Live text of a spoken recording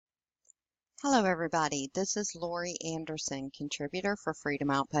Hello, everybody. This is Lori Anderson, contributor for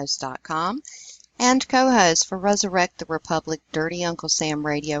FreedomOutpost.com and co-host for Resurrect the Republic Dirty Uncle Sam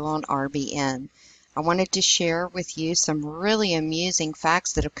Radio on RBN. I wanted to share with you some really amusing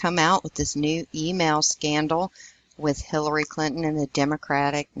facts that have come out with this new email scandal with Hillary Clinton and the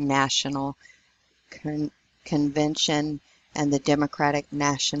Democratic National Convention and the Democratic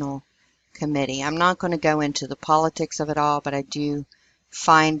National Committee. I'm not going to go into the politics of it all, but I do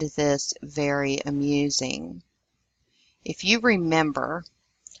find this very amusing. If you remember,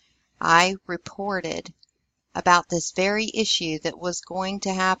 I reported about this very issue that was going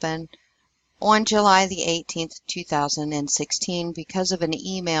to happen on July the 18th, 2016 because of an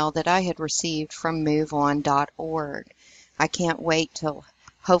email that I had received from MoveOn.org. I can't wait till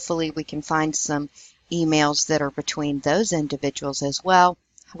hopefully we can find some emails that are between those individuals as well.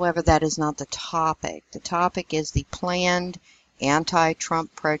 However, that is not the topic. The topic is the planned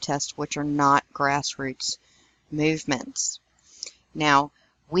anti-Trump protests, which are not grassroots movements. Now,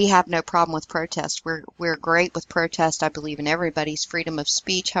 we have no problem with protest. We're great with protest. I believe in everybody's freedom of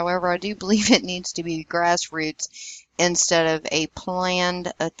speech. However, I do believe it needs to be grassroots instead of a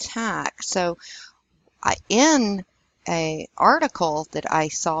planned attack. So, in an article that I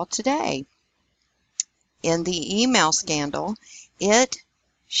saw today in the email scandal, it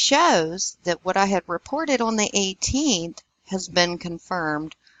shows that what I had reported on the 18th has been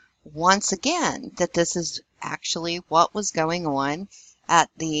confirmed once again, that this is actually what was going on at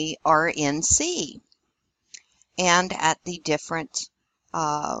the RNC and at the different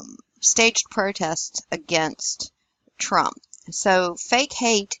staged protests against Trump. So fake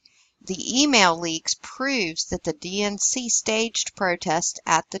hate, the email leaks proves that the DNC staged protest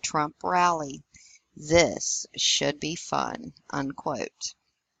at the Trump rally. This should be fun, unquote.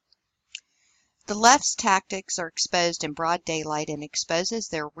 The left's tactics are exposed in broad daylight and exposes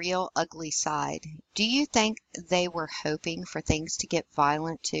their real ugly side. Do you think they were hoping for things to get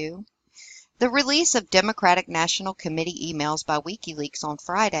violent too? The release of Democratic National Committee emails by WikiLeaks on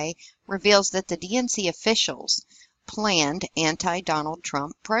Friday reveals that the DNC officials planned anti-Donald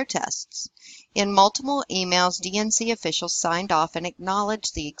Trump protests. In multiple emails, DNC officials signed off and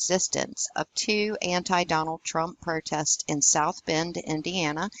acknowledged the existence of two anti-Donald Trump protests in South Bend,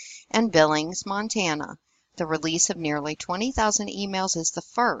 Indiana, and Billings, Montana. The release of nearly 20,000 emails is the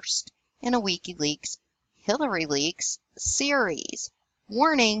first in a WikiLeaks Hillary Leaks series.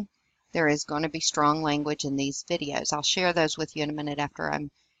 Warning, there is going to be strong language in these videos. I'll share those with you in a minute after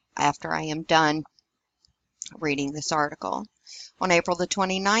I am done reading this article. On April the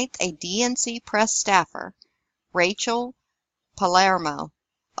 29th, a DNC press staffer, Rachel Palermo,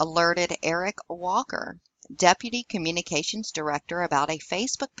 alerted Eric Walker, Deputy Communications Director, about a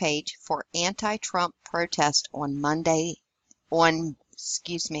Facebook page for anti-Trump protest on May the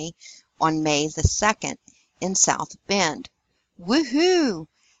 2nd in South Bend. Woohoo!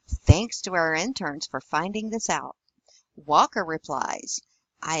 Thanks to our interns for finding this out. Walker replies,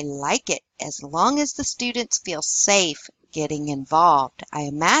 I like it as long as the students feel safe getting involved. I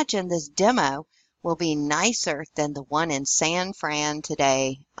imagine this demo will be nicer than the one in San Fran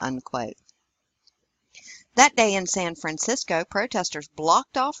today, unquote. That day in San Francisco, protesters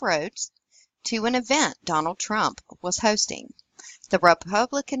blocked off roads to an event Donald Trump was hosting. The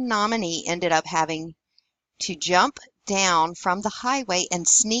Republican nominee ended up having to jump down from the highway and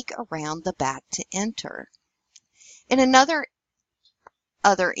sneak around the back to enter. In another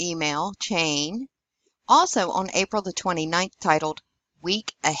email chain, also on April the 29th, titled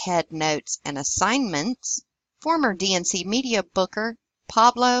Week Ahead Notes and Assignments, former DNC media booker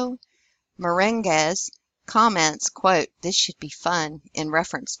Pablo Merenguez comments, quote, this should be fun, in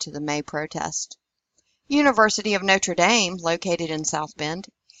reference to the May protest. University of Notre Dame, located in South Bend,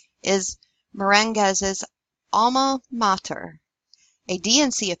 is Merenguez's alma mater. A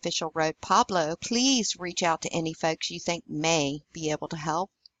DNC official wrote, Pablo, please reach out to any folks you think may be able to help.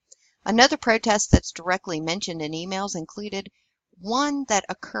 Another protest that's directly mentioned in emails included one that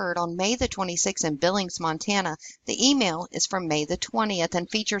occurred on May the 26th in Billings, Montana. The email is from May the 20th and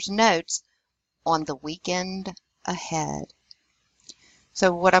features notes on the weekend ahead.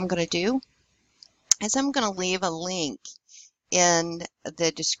 So what I'm going to do is I'm going to leave a link in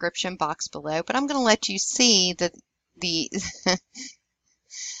the description box below, but I'm going to let you see the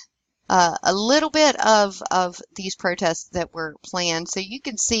a little bit of these protests that were planned, so you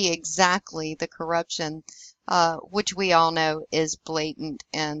can see exactly the corruption, which we all know is blatant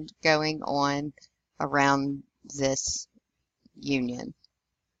and going on around this union.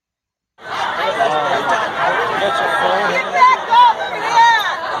 Get back over here!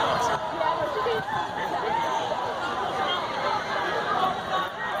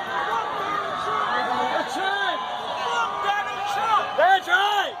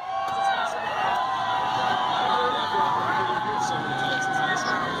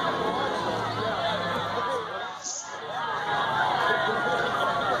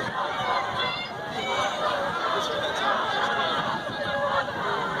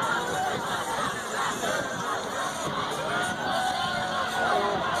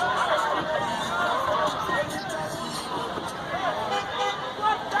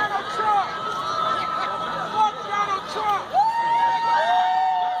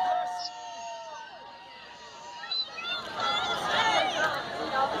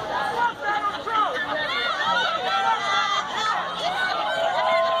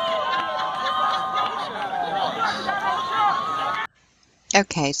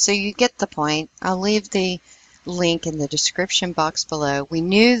 Okay, so you get the point. I'll leave the link in the description box below. We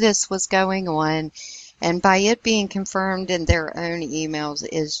knew this was going on, and by it being confirmed in their own emails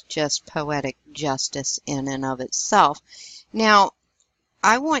is just poetic justice in and of itself. Now,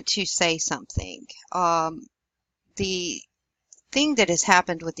 I want to say something. The thing that has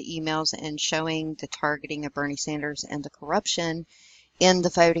happened with the emails and showing the targeting of Bernie Sanders and the corruption in the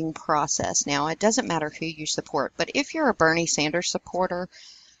voting process. Now, it doesn't matter who you support, but if you're a Bernie Sanders supporter,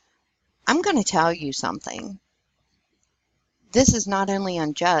 I'm going to tell you something. This is not only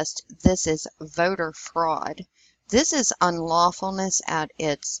unjust, this is voter fraud. This is unlawfulness at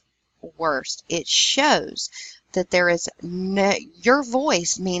its worst. It shows that there is no, your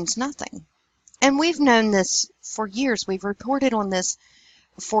voice means nothing. And we've known this for years. We've reported on this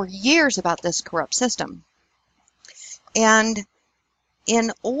for years about this corrupt system. And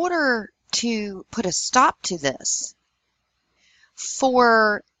in order to put a stop to this,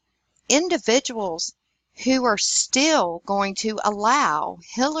 for individuals who are still going to allow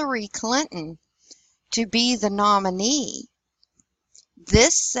Hillary Clinton to be the nominee,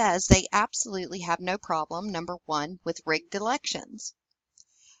 this says they absolutely have no problem, number one, with rigged elections.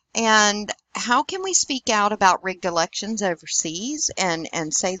 And how can we speak out about rigged elections overseas and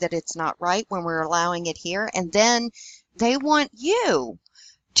say that it's not right when we're allowing it here? And then they want you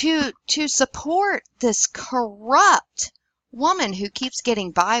to support this corrupt woman who keeps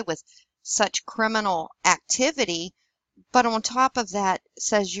getting by with such criminal activity, but on top of that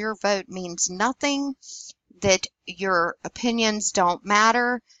says your vote means nothing, that your opinions don't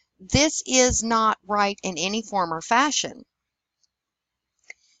matter. This is not right in any form or fashion.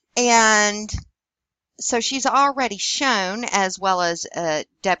 And so she's already shown, as well as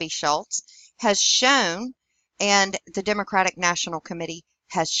Debbie Schultz has shown, and the Democratic National Committee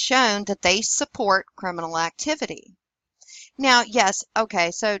has shown that they support criminal activity. Now, yes,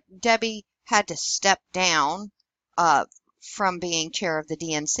 okay, so Debbie had to step down from being chair of the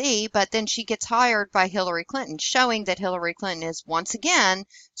DNC, but then she gets hired by Hillary Clinton, showing that Hillary Clinton is once again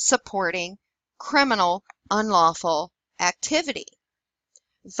supporting criminal, unlawful activity.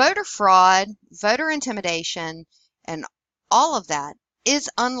 Voter fraud, voter intimidation, and all of that is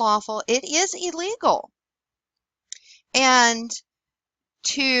unlawful. It is illegal. And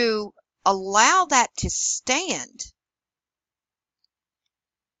to allow that to stand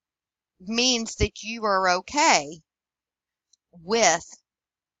means that you are okay with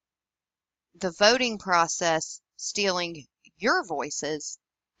the voting process stealing your voices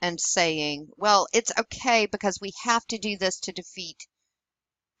and saying, well, it's okay because we have to do this to defeat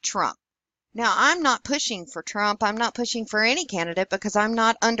Trump. Now, I'm not pushing for Trump. I'm not pushing for any candidate because I'm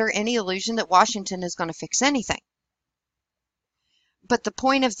not under any illusion that Washington is going to fix anything. But the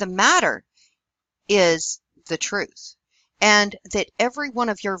point of the matter is the truth, and that every one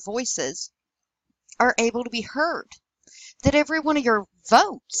of your voices are able to be heard, that every one of your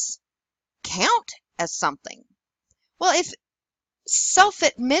votes count as something. Well, if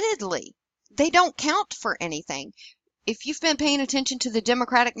self-admittedly they don't count for anything, if you've been paying attention to the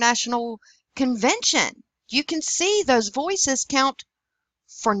Democratic National Convention, you can see those voices count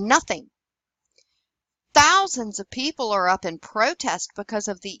for nothing. Thousands of people are up in protest because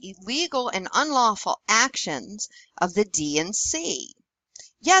of the illegal and unlawful actions of the DNC.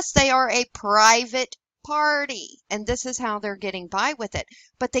 Yes, they are a private party, and this is how they're getting by with it.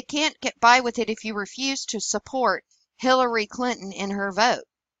 But they can't get by with it if you refuse to support Hillary Clinton in her vote.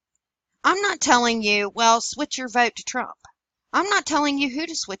 I'm not telling you, well, switch your vote to Trump. I'm not telling you who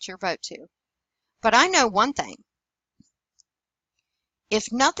to switch your vote to. But I know one thing.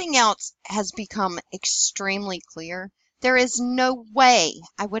 If nothing else has become extremely clear, there is no way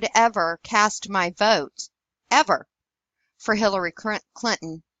I would ever cast my vote, ever, for Hillary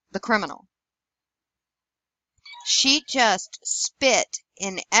Clinton, the criminal. She just spit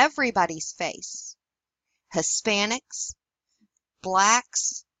in everybody's face. Hispanics,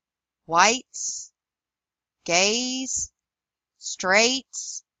 blacks, whites, gays,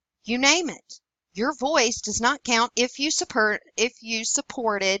 straights, you name it. Your voice does not count if you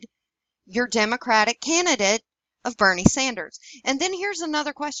supported your Democratic candidate of Bernie Sanders. And then here's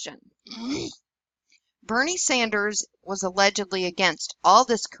another question. Bernie Sanders was allegedly against all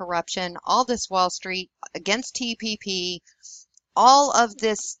this corruption, all this Wall Street, against TPP, all of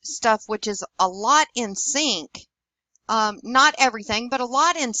this stuff, which is a lot in sync, not everything, but a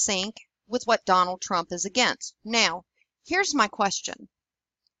lot in sync with what Donald Trump is against. Now, here's my question.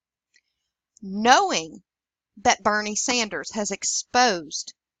 Knowing that Bernie Sanders has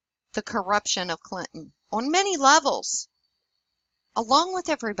exposed the corruption of Clinton on many levels, along with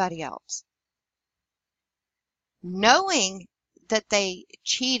everybody else, knowing that they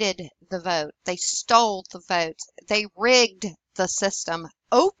cheated the vote, they stole the votes, they rigged the system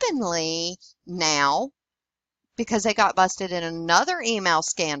openly now because they got busted in another email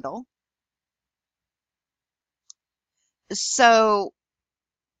scandal. So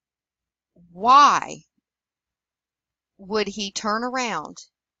why would he turn around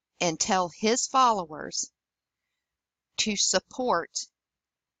and tell his followers to support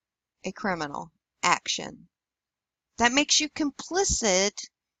a criminal action? That makes you complicit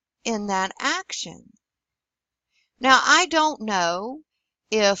in that action. Now, I don't know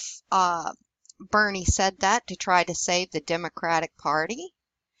if Bernie said that to try to save the Democratic Party.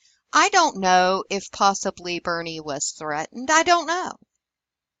 I don't know if possibly Bernie was threatened. I don't know.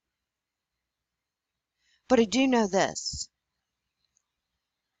 But I do know this.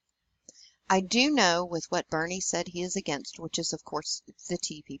 I do know with what Bernie said he is against, which is, of course, the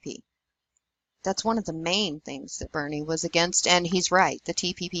TPP. That's one of the main things that Bernie was against, and he's right. The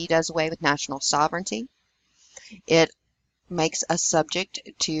TPP does away with national sovereignty. It makes us subject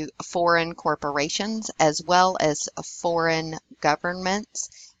to foreign corporations as well as foreign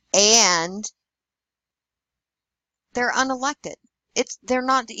governments, and they're unelected. They're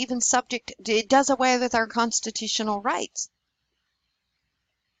not even subject. It does away with our constitutional rights.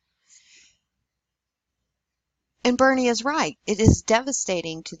 And Bernie is right. It is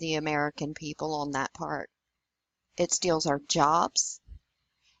devastating to the American people on that part. It steals our jobs.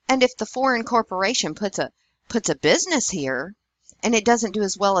 And if the foreign corporation puts a business here and it doesn't do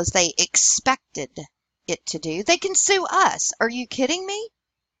as well as they expected it to do, they can sue us. Are you kidding me?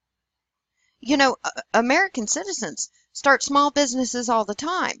 You know, American citizens start small businesses all the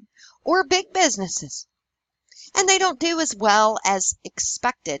time, or big businesses, and they don't do as well as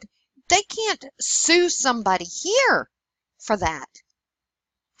expected. They can't sue somebody here for that.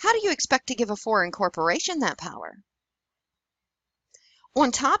 How do you expect to give a foreign corporation that power?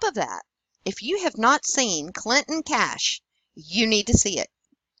 On top of that, if you have not seen Clinton Cash, you need to see it.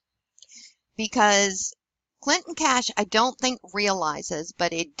 Because Clinton Cash, I don't think realizes,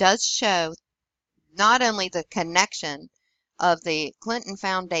 but it does show not only the connection of the Clinton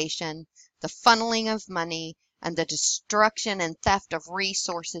Foundation, the funneling of money, and the destruction and theft of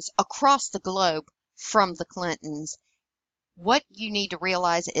resources across the globe from the Clintons. What you need to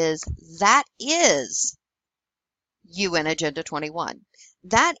realize is that is UN Agenda 21.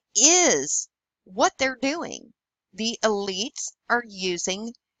 That is what they're doing. The elites are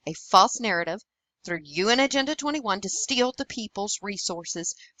using a false narrative through UN Agenda 21 to steal the people's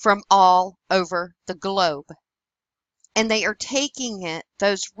resources from all over the globe. And they are taking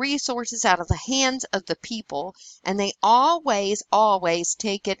those resources out of the hands of the people, and they always, always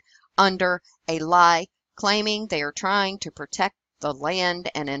take it under a lie, claiming they are trying to protect the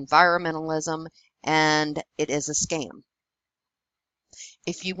land and environmentalism, and it is a scam.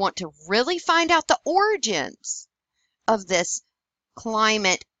 If you want to really find out the origins of this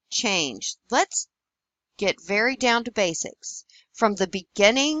climate change, let's get very down to basics. From the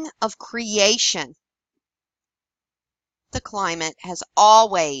beginning of creation, the climate has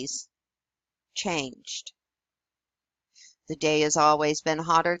always changed. The day has always been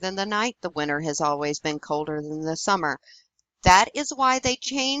hotter than the night. The winter has always been colder than the summer. That is why they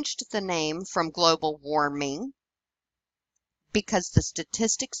changed the name from global warming, because the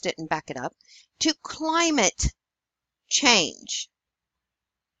statistics didn't back it up, to climate change.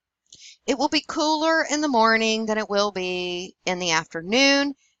 It will be cooler in the morning than it will be in the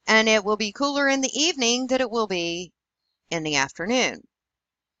afternoon, and it will be cooler in the evening than it will be in the afternoon.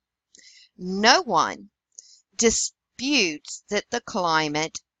 No one disputes that the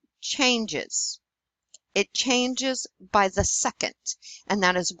climate changes. It changes by the second, and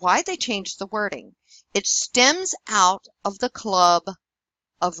that is why they changed the wording. It stems out of the Club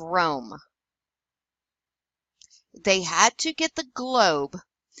of Rome. They had to get the globe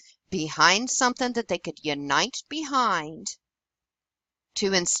behind something that they could unite behind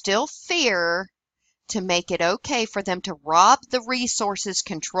to instill fear, to make it okay for them to rob the resources,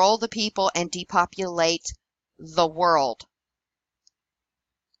 control the people, and depopulate the world.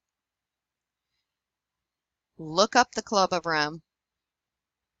 Look up the Club of Rome.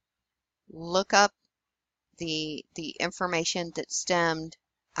 Look up the information that stemmed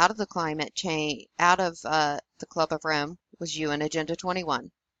out of the climate change, out of the Club of Rome, was UN Agenda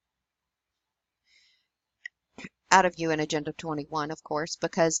 21. Out of UN Agenda 21, of course,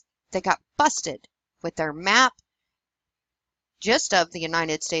 because they got busted with their map just of the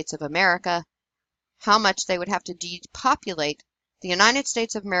United States of America, how much they would have to depopulate the United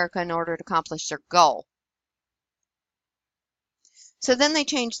States of America in order to accomplish their goal. So then they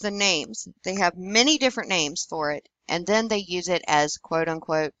change the names. They have many different names for it, and then they use it as quote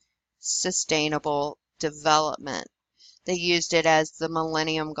unquote sustainable development. They used it as the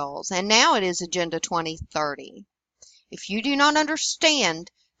Millennium Goals, and now it is Agenda 2030. If you do not understand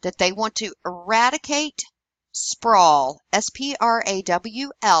that they want to eradicate sprawl,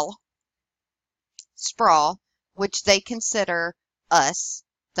 S-P-R-A-W-L, sprawl, which they consider us,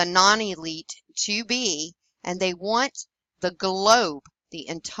 the non-elite, to be, and they want the globe, the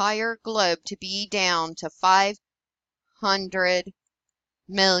entire globe, to be down to 500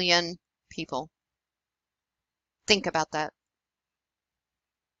 million people. Think about that.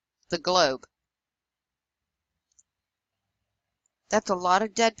 The globe. That's a lot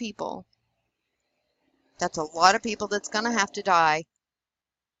of dead people. That's a lot of people that's going to have to die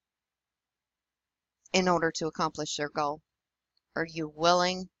in order to accomplish their goal. Are you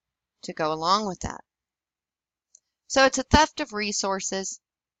willing to go along with that? So it's a theft of resources.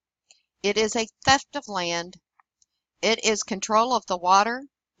 It is a theft of land. It is control of the water,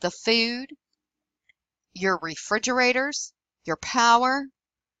 the food, your refrigerators, your power,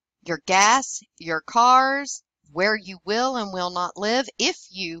 your gas, your cars, where you will and will not live, if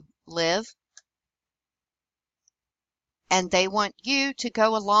you live. And they want you to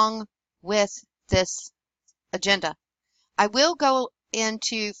go along with this agenda. I will go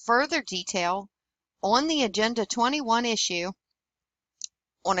into further detail on the Agenda 21 issue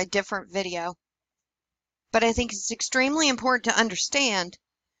on a different video. But I think it's extremely important to understand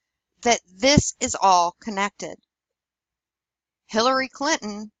that this is all connected. Hillary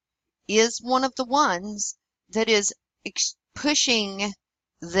Clinton is one of the ones that is pushing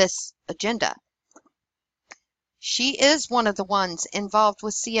this agenda. She is one of the ones involved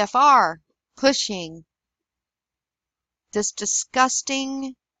with CFR pushing this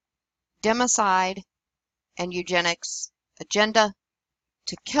disgusting democide and eugenics agenda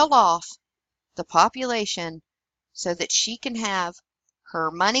to kill off the population so that she can have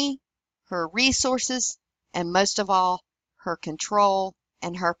her money, her resources, and most of all, her control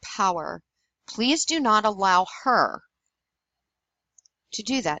and her power. Please do not allow her to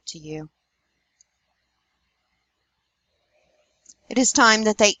do that to you. It is time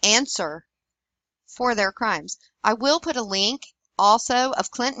that they answer for their crimes. I will put a link also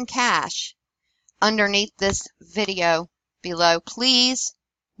of Clinton Cash underneath this video below. Please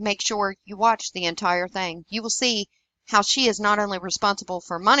make sure you watch the entire thing. You will see how she is not only responsible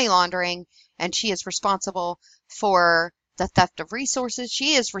for money laundering, and she is responsible for the theft of resources,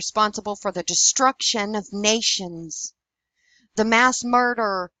 she is responsible for the destruction of nations, the mass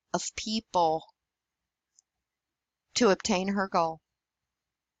murder of people to obtain her goal.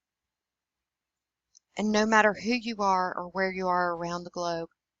 And no matter who you are or where you are around the globe,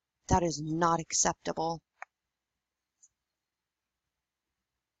 that is not acceptable.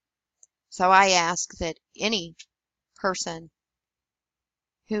 So I ask that any person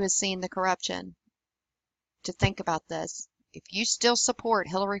who has seen the corruption to think about this. If you still support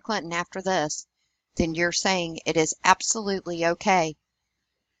Hillary Clinton after this, then you're saying it is absolutely okay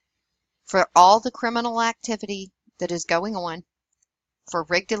for all the criminal activity that is going on, for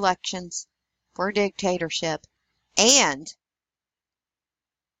rigged elections, for dictatorship, and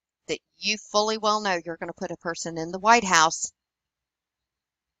that you fully well know you're going to put a person in the White House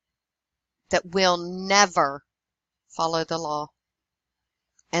that will never follow the law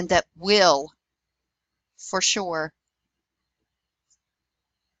and that will, for sure,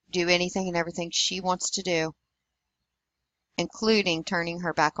 do anything and everything she wants to do, including turning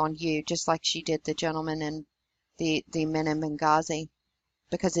her back on you, just like she did the gentleman and the men in Benghazi,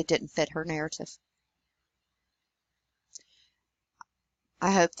 because it didn't fit her narrative.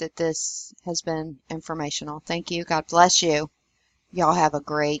 I hope that this has been informational. Thank you. God bless you. Y'all have a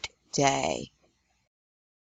great day.